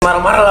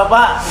Marah-marah lah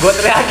pak, gue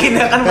teriakin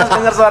ya kan pas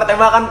denger suara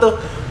tembakan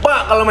tuh.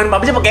 Pak, kalau main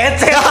PUBG pakai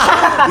headset.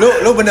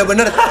 Lu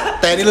bener-bener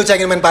TNI lu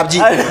cengin main PUBG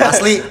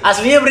asli.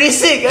 Aslinya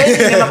berisik,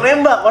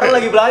 nembak-nembak, orang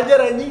lagi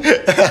belajar anjing.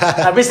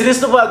 Tapi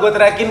serius tuh pak, gue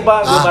teriakin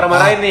pak, gue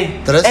marah-marahin nih.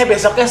 Terus?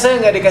 Besoknya saya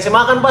nggak dikasih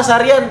makan pak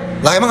seharian.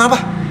 Lah emang apa?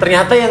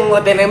 Ternyata yang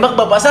ngelatih nembak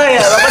bapak saya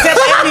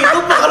TNI,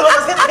 lupa kalau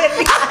bapak saya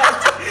TNI.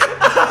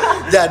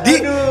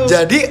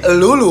 Jadi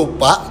lu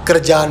lupa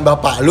kerjaan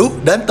bapak lu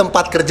dan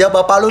tempat kerja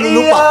bapak lu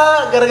lupa.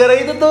 Iya, gara-gara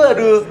itu tuh,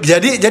 aduh.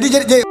 Jadi.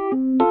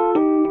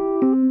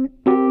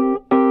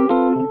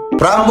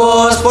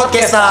 Prambors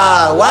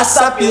Podcastar, what's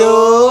up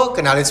yuk?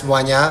 Kenalin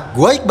semuanya,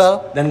 gue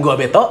Iqbal. Dan gua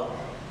Beto.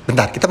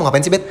 Bentar, kita mau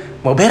ngapain sih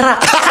Bet? Mau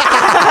berak.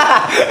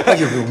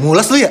 Ayo,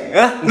 mules lu ya?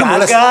 Lu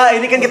mules? Enggak,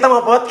 ini kan kita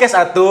mau podcast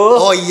atuh.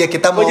 Oh iya,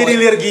 kita mau. Kok jadi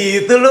liar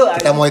gitu lu?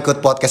 Kita mau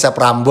ikut podcastnya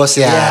Prambors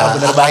ya. Iya,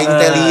 bener banget.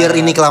 Aing liar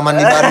ini kelamaan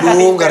di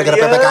Bandung gara-gara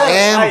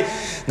PPKM.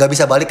 Nggak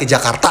bisa balik ke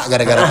Jakarta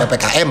gara-gara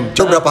PPKM.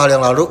 Coba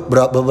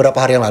beberapa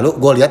hari yang lalu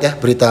gue lihat ya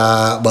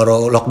berita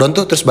baru lockdown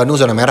tuh, terus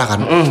Bandung zona merah kan.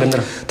 Bener.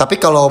 Tapi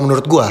kalau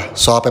menurut gue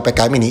soal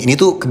PPKM ini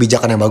tuh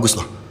kebijakan yang bagus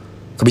loh.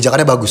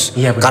 Kebijakannya bagus.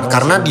 Iya,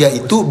 Karena dia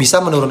itu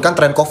bisa menurunkan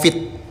tren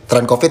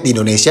COVID di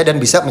Indonesia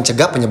dan bisa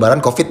mencegah penyebaran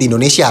COVID di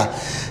Indonesia.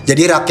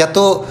 Jadi rakyat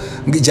tuh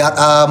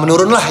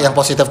menurun lah yang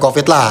positif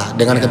COVID lah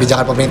dengan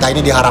kebijakan pemerintah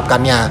ini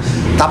diharapkannya.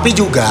 Tapi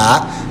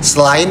juga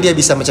selain dia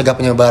bisa mencegah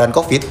penyebaran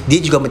COVID, dia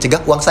juga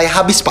mencegah uang saya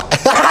habis pak.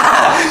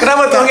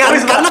 Kenapa tuh uangnya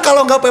habis pak? Karena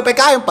kalau nggak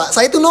PPKM pak,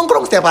 saya itu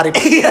nongkrong setiap hari.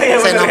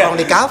 Saya nongkrong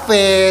di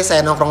kafe,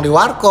 saya nongkrong di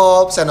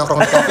warkop, saya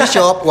nongkrong di coffee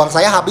shop. Uang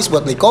saya habis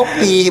buat beli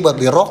kopi, buat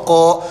beli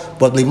rokok,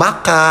 buat beli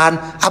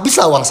makan. Habis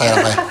lah uang saya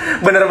pak.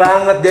 Bener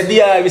banget. Jadi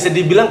ya bisa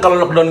dibilang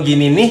kalau lockdown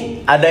gini nih,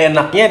 ada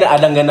enaknya,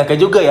 ada nggak enaknya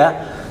juga ya.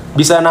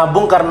 Bisa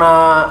nabung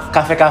karena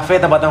kafe-kafe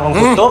tempat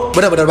nongkrong tutup.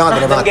 Bener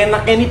banget. Dan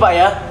enaknya nih pak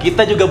ya,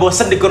 kita juga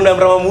bosen di kurung dalam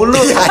rumah mulu.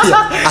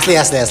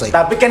 Iya, asli.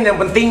 Tapi kan yang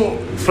penting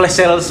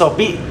flashsale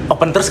Shopee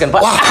open terus kan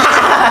pak. Wah,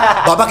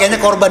 bapak kayaknya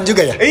korban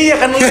juga ya.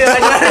 Iya kan mungkin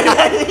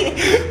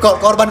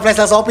korban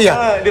flashsale Shopee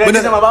ya.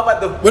 Bener sama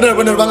bapak tuh.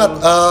 Bener banget.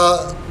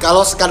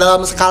 Kalau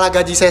dalam skala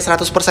gaji saya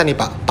 100% nih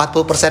pak,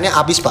 40%-nya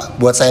habis pak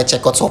buat saya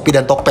check out Shopee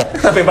dan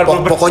Tokped.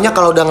 Pokoknya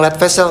kalau udah ngeliat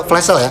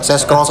flashsale ya, saya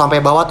scroll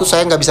sampai bawah tuh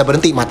saya nggak bisa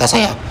berhenti, mata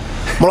saya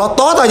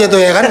melotot aja tuh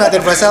ya kan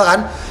ngeliatin flashsale kan.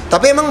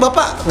 Tapi emang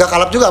bapak nggak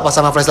kalap juga apa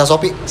sama flashsale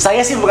Shopee?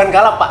 Saya sih bukan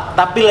kalap pak,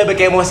 tapi lebih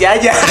ke emosi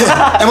aja.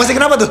 Emosi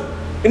kenapa tuh?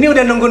 Ini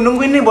udah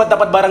nungguin nih buat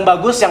dapat barang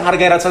bagus yang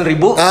harganya ratusan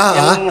ribu,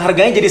 yang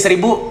harganya jadi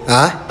 1.000.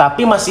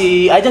 Tapi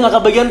masih aja nggak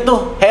kebagian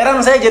tuh. Heran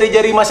saya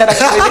jari-jari masyarakat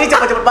ini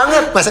cepet-cepet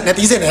banget. Masa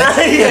netizen ya?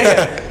 Iya.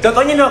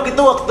 Contohnya nih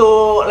waktu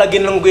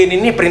lagi nungguin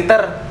ini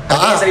printer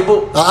harganya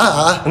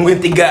 1.000. Nungguin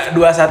 3,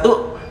 2,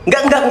 1.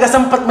 Nggak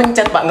sempet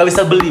mencet pak, nggak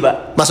bisa beli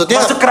pak.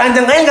 Maksudnya masuk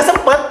keranjang kayaknya nggak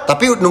sempet.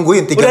 Tapi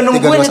nungguin 3,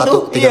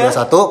 2,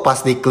 1 pas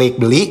diklik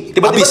beli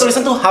tiba-tiba tulisan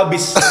tuh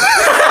habis.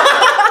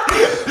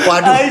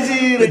 Waduh,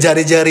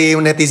 jari-jari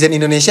netizen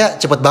Indonesia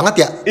cepet banget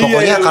ya.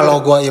 Pokoknya kalau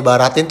gue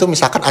ibaratin tuh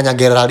misalkan Anya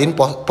Geraldine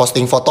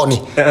posting foto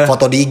nih,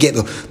 foto di IG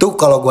tuh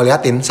kalau gue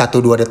liatin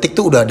 1-2 detik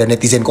tuh udah ada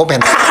netizen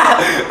komen.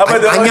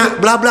 Anya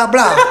bla bla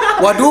bla,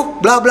 waduh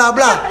bla bla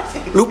bla,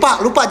 lupa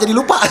jadi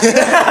lupa.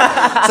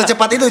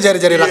 Secepat itu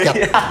jari-jari rakyat.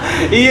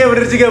 Iya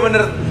bener juga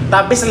bener.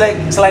 Tapi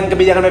selain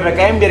kebijakan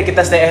PPKM biar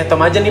kita stay at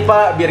home aja nih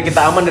pak, biar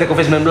kita aman dari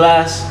COVID-19.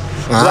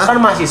 Gua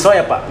kan mahasiswa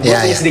ya pak, gue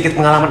punya sedikit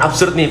pengalaman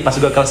absurd nih pas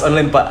gue kelas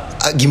online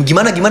pak.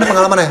 Gimana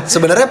pengalamannya?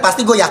 Sebenarnya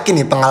pasti gue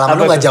yakin nih pengalaman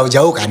lu gak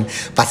jauh-jauh kan.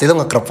 Pasti lu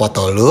nge-crop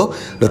foto lu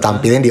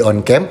tampilin di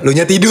on cam, lu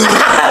nya tidur.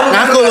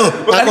 Ngaku lu.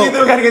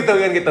 Bukan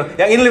gitu.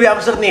 Yang ini lebih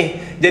absurd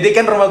nih. Jadi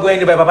kan rumah gue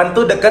yang di Balikpapan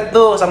tuh deket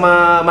tuh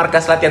sama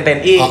markas latihan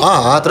TNI.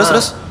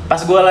 Terus?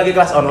 Pas gue lagi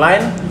kelas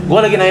online, gue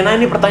lagi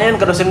nanya-nanya nih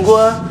pertanyaan ke dosen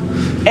gue.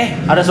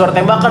 Ada suara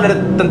tembakan dari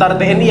tentara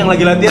TNI yang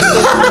lagi latihan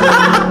tuh.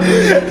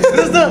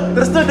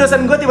 terus tuh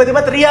dosen gue tiba-tiba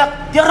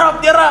teriak,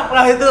 tiarap.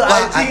 Nah itu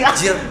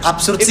anjir,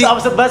 absurd sih. Itu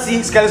absurd banget sih,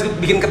 sekaligus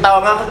bikin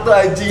ketawa ngakak tuh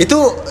anjing.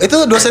 Itu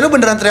dosen lu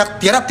beneran teriak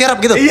tiarap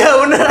gitu? Iya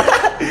bener.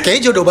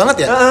 Kayaknya jodoh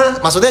banget ya.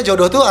 Maksudnya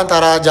jodoh tuh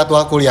antara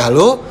jadwal kuliah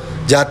lu,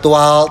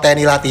 jadwal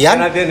TNI latihan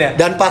ya?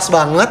 Dan pas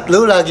banget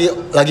lu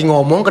lagi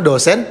ngomong ke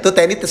dosen tuh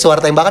TNI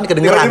suara tembakan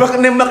kedengeran. Tiba-tiba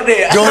nembak deh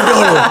ya.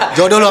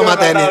 Jodoh lu sama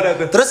TNI.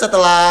 Terus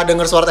setelah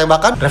denger suara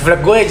tembakan,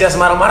 refleks gue jelas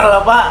marah-marah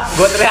lah pak.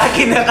 Gue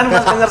teriakin ya kan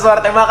pas denger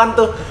suara tembakan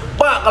tuh.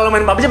 Pak, kalau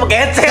main PUBG pakai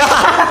headset.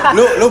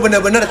 lu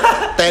bener-bener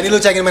TNI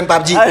lu cengin main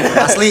PUBG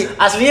asli.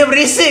 Aslinya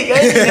berisik,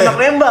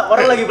 nembak-nembak,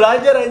 orang lagi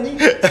belajar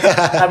anjing.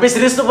 Tapi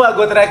serius tuh pak,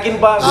 gue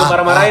teriakin pak, gue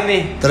marah-marahin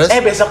nih. Terus?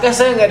 Besoknya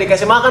saya nggak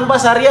dikasih makan pak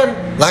seharian.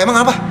 Lah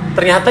emang apa?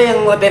 Ternyata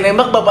yang ngelatih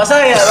nembak bapak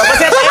saya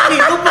TNI,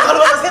 lupa kalau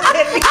bapak saya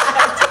TNI.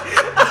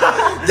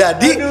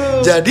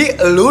 Jadi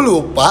lu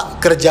lupa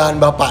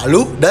kerjaan bapak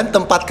lu dan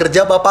tempat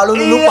kerja bapak lu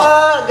lupa.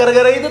 Iya,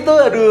 gara-gara itu tuh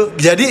aduh.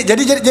 Jadi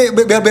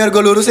biar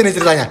gue lurusin nih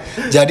ceritanya.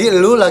 Jadi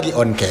lu lagi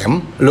on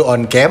cam,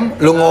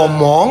 lu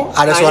ngomong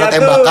ada suara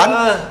tembakan,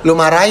 lu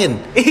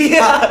marahin.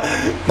 Iya.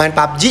 Main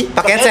PUBG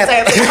pakai headset.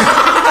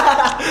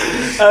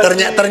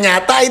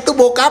 Ternyata itu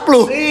bokap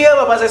lu. Iya,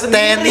 bapak saya sendiri.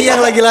 TNI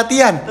yang lagi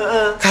latihan.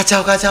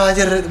 Kacau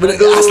anjir.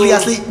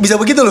 Asli bisa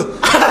begitu lu.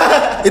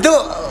 Itu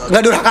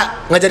nggak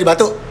durhaka, nggak jadi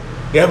batu.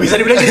 Ya bisa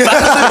dibilang gitu.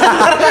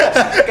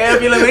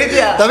 Kayak film itu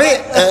ya. Tapi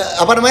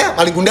apa namanya?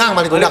 Maling kundang.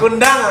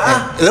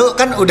 Lu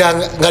kan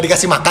udah nggak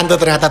dikasih makan tuh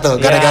ternyata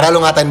tuh. Gara-gara lu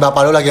ngatain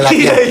bapak lu lagi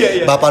latihan.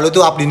 Iya. Bapak lu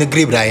tuh abdi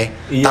negeri,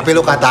 Bray. Iya, tapi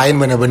lu katain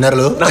bener-bener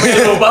lu.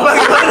 Namanya lupa apa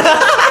gimana?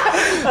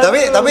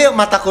 tapi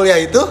mata kuliah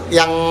itu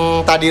yang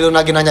tadi lu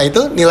lagi nanya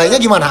itu nilainya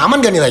gimana?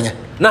 Aman gak nilainya?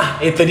 Nah,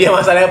 itu dia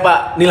masalahnya,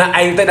 Pak. Nilai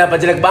aing teh dapat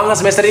jelek banget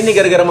semester ini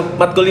gara-gara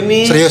matkul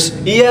ini. Serius?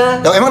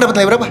 Iya. Emang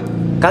dapat nilai berapa?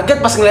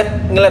 Kaget pas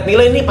ngeliat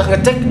nilai ini, pas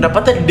ngecek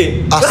dapatnya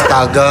D.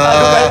 Astaga.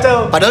 Aduh, kacau.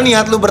 Padahal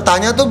niat lu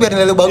bertanya tuh biar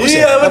nilai lu bagus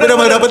Iya, ya. Tapi udah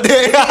malah dapet D.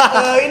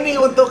 Ini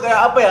untuk kayak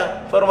apa ya?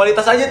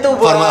 Formalitas aja tuh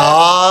buat.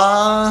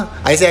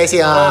 I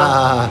see.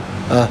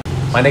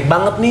 Panik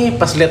banget nih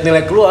pas lihat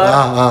nilai keluar.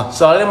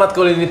 Soalnya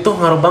matkul ini tuh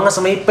ngaruh banget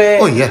sama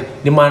IP. Oh iya.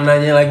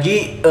 Dimananya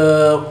lagi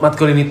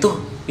matkul ini tuh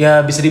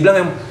ya bisa dibilang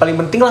yang paling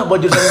penting lah buat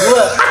jurusan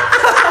gua.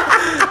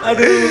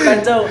 Aduh,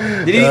 kacau.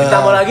 Jadi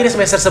ditambah lagi di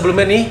semester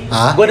sebelumnya nih,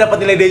 gue dapat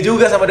nilai D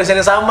juga sama dosen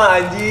yang sama,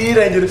 anjir.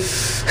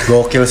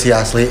 Gokil sih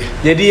asli.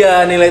 Jadi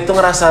ya nilai itu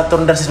ngerasa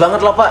turun drastis banget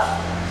lah, Pak.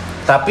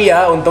 Tapi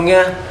ya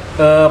untungnya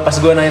pas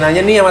gue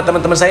nanya-nanya nih sama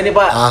teman-teman saya nih,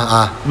 Pak,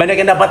 banyak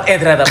yang dapat E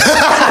ternyata.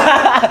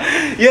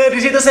 Ya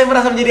di situ saya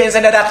merasa menjadi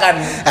Einstein dadakan.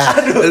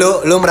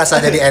 Aduh. Lu merasa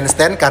jadi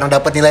Einstein karena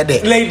dapat nilai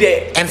D. Nilai D.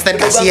 Einstein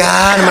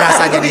kasihan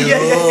merasa jadi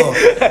lu.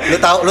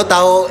 Lu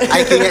tahu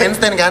IQ-nya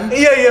Einstein kan?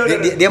 Iya.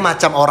 Dia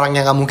macam orang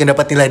yang nggak mungkin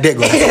dapat nilai D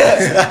gue.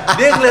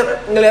 Dia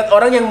ngeliat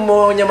orang yang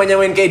mau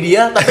nyamain kayak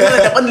dia, tapi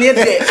malah dapat nilai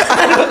D.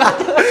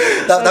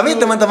 Tapi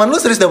teman-teman lu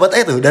serius dapat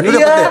E tuh dan lu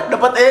dapat D.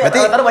 Dapat E. Berarti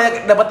banyak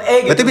dapat E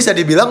gitu. Berarti bisa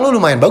dibilang lu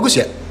lumayan bagus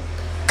ya?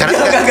 Karena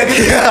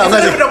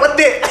enggak dapat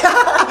D.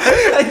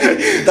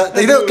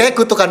 Itu kayak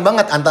kutukan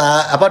banget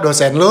antara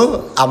dosen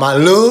lu sama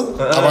lu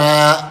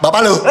sama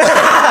bapak lu.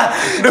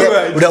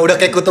 udah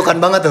kayak kutukan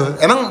banget tuh.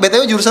 Emang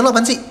BTW jurusan lu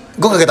apaan sih?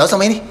 Gue kagak tahu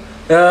sama ini.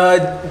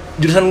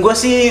 Jurusan gue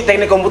sih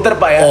teknik komputer,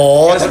 Pak ya.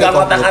 Yang suka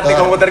ngotak-ngatik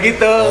komputer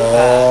gitu.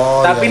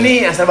 Tapi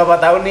nih asal bapak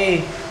tahu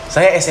nih,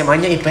 saya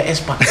SMA-nya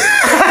IPS, Pak.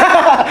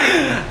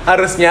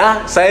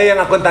 Harusnya saya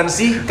yang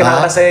akuntansi.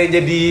 Kenapa saya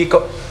jadi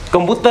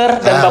komputer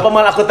dan bapak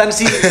malah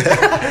akuntansi?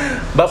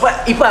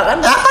 Bapak IPA kan?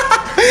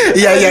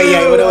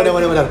 Iya, benar.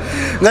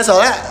 Nggak,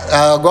 soalnya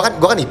gua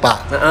kan IPA.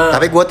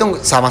 Tapi gua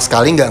tuh sama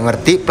sekali nggak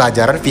ngerti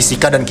pelajaran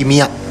fisika dan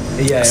kimia.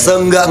 Iya.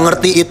 Nggak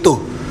ngerti itu.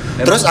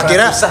 Terus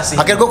akhirnya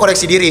gua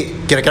koreksi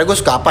diri. Kira-kira gua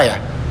suka apa ya?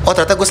 Oh,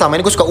 ternyata gua selama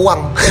ini gua suka uang.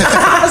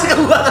 Suka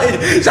uang aja.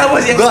 Sama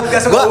sih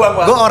yang suka uang,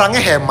 Pak. Gua orangnya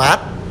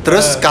hemat.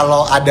 Terus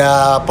kalau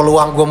ada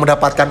peluang gue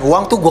mendapatkan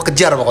uang tuh gue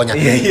kejar pokoknya.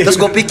 Terus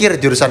gue pikir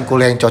jurusan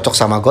kuliah yang cocok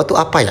sama gue tuh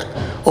apa ya?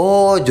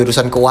 Oh,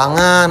 jurusan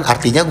keuangan.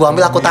 Artinya gue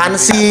ambil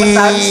akuntansi.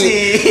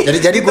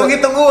 Jadi gue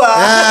hitung uang.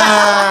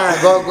 Nah,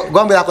 gue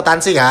ambil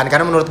akuntansi kan,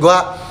 karena menurut gue,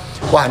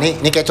 wah ini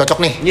kayak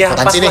cocok nih,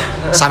 akuntansi nih,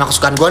 sama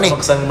kesukaan gue nih.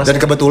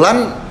 Dan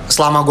kebetulan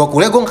selama gue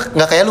kuliah gue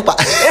nggak kayak lupa.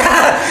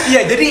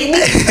 Iya, jadi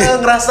ini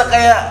ngerasa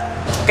kayak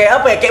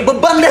apa ya? Kayak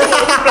beban deh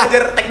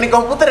belajar teknik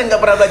komputer yang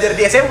nggak pernah belajar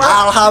di SMA.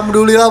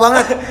 Alhamdulillah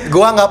banget.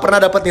 Gua nggak pernah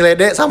dapat nilai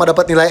D sama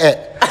dapat nilai E.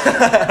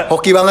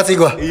 Hoki banget sih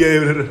gua.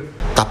 Iya benar.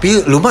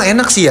 Tapi lu mah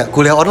enak sih ya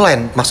kuliah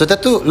online. Maksudnya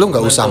tuh lu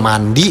nggak usah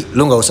mandi,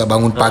 lu nggak usah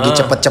bangun pagi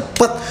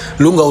cepet-cepet,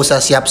 lu nggak usah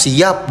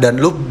siap-siap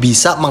dan lu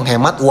bisa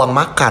menghemat uang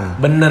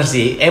makan. Bener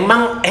sih.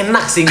 Emang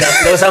enak sih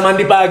nggak usah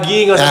mandi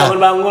pagi, nggak usah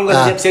bangun-bangun, nggak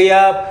usah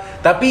siap-siap.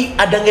 Tapi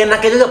ada nggak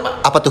enaknya juga, Pak.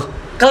 Apa tuh?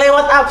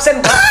 Kelewat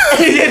absen, Pak.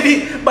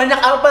 Jadi banyak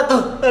apa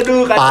tuh?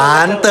 Aduh, kacau.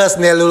 Pantes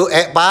nih lu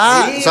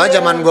Pak. Iya. Soalnya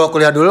zaman gua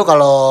kuliah dulu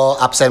kalau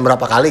absen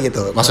berapa kali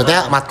gitu.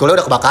 Maksudnya matkulnya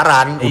udah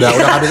kebakaran, udah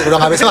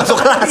nggak bisa masuk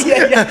kelas.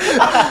 Iya.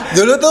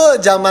 Dulu tuh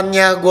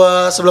zamannya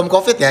gua sebelum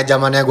Covid ya,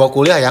 zamannya gua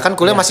kuliah ya, kan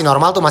kuliah masih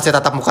normal tuh, masih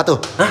tatap muka tuh.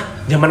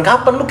 Hah? Zaman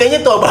kapan lu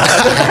kayaknya tuh, Abang?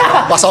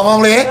 Pas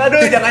songong lu ya. Aduh,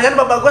 jangan-jangan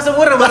bapak gua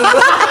seumuran sama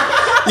lu.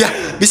 Ya,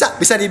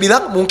 bisa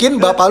dibilang mungkin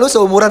bapak lu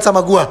seumuran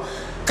sama gua.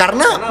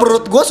 Karena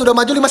perut gue sudah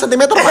maju 5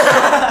 cm, Pak.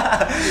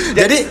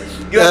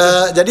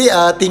 Jadi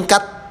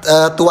tingkat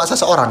tua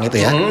seseorang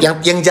itu ya,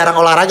 yang jarang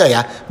olahraga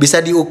ya,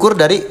 bisa diukur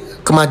dari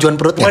kemajuan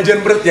perutnya.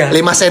 5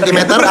 cm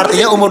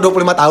artinya umur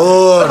 25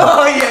 tahun.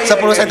 10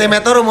 cm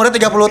umurnya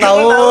 30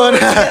 tahun.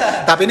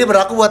 Tapi ini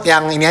berlaku buat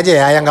yang ini aja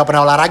ya, yang gak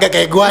pernah olahraga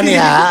kayak gue nih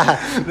ya.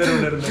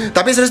 Bener.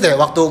 Tapi serius deh,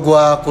 waktu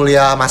gue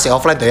kuliah masih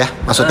offline tuh ya,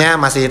 maksudnya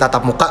masih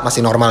tatap muka, masih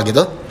normal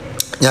gitu.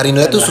 Nyari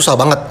nilai tuh susah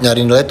banget.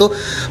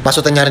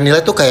 Maksudnya nyari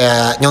nilai tuh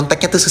kayak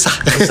nyonteknya tuh susah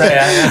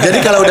ya. Jadi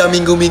kalau udah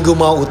minggu-minggu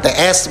mau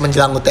UTS,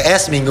 menjelang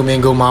UTS,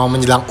 minggu-minggu mau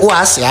menjelang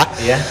UAS ya,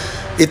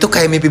 itu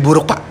kayak mimpi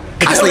buruk, Pak.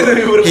 Asli,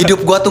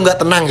 hidup gua tuh nggak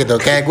tenang gitu.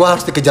 Kayak gua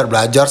harus dikejar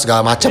belajar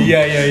segala macam.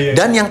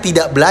 Dan yang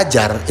tidak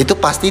belajar itu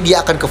pasti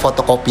dia akan ke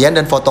fotokopian,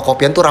 dan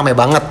fotokopian tuh rame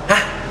banget.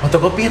 Hah?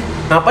 Fotokopian?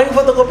 Ngapain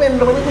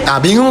fotokopian? Nah,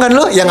 bingung kan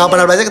lo yang nggak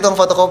pernah belajar ke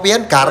tukang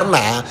fotokopian?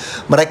 Karena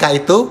mereka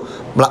itu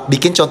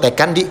bikin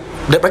contekan di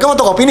Mereka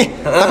fotokopi nih,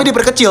 tapi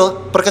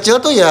diperkecil. Perkecil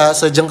tuh ya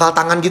sejengkal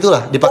tangan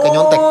gitulah, dipakai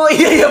nyontek. Oh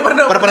iya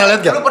pernah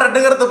lihat gak? Lu pernah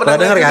denger tuh, pernah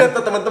denger kan?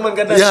 Tuh teman-teman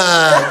kadang. Ya,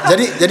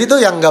 jadi tuh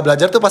yang nggak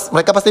belajar tuh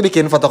mereka pasti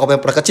bikin fotokopi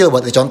yang perkecil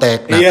buat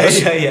dicontek. Nah,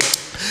 iya.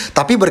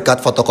 Tapi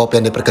berkat fotokopi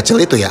yang diperkecil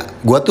itu ya,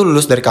 gue tuh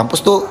lulus dari kampus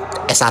tuh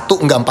S1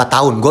 nggak 4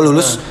 tahun. Gue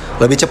lulus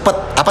lebih cepet.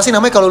 Apa sih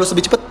namanya kalau lulus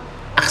lebih cepet?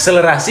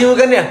 Akselerasi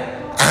bukan ya?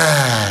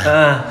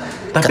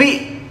 Tapi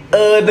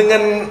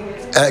dengan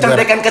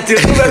contekan kecil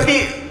itu berarti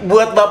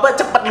buat bapak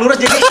cepat lurus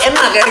jadi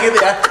enak kayak gitu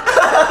ya.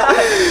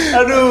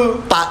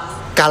 Aduh. Pak,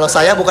 kalau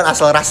saya bukan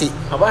akselerasi.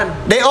 Apaan?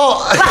 DO.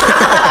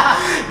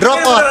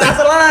 Drop out.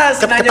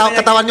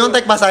 Ketahuan gitu.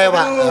 nyontek pas saya,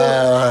 Pak.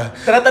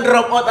 Ternyata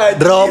drop out aja.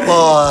 Drop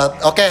out.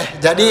 Oke,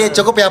 jadi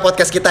cukup ya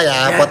podcast kita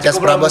ya,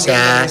 podcast Prambors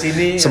ya.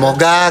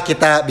 Semoga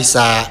kita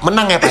bisa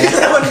menang ya, Pak ya.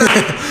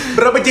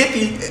 Berapa JP?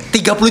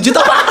 30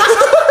 juta, Pak.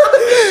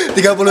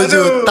 30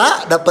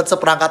 juta dapat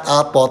seperangkat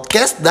alat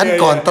podcast dan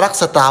kontrak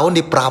setahun di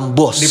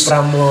Prambors.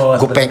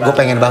 Gue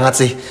pengen banget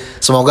sih.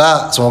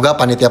 Semoga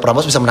panitia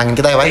Prambors bisa menangin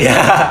kita ya, Pak.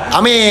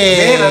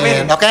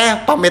 Amin. Oke,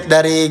 pamit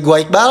dari gua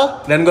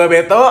Iqbal dan gua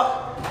Beto.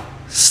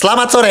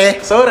 Selamat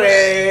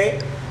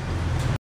sore.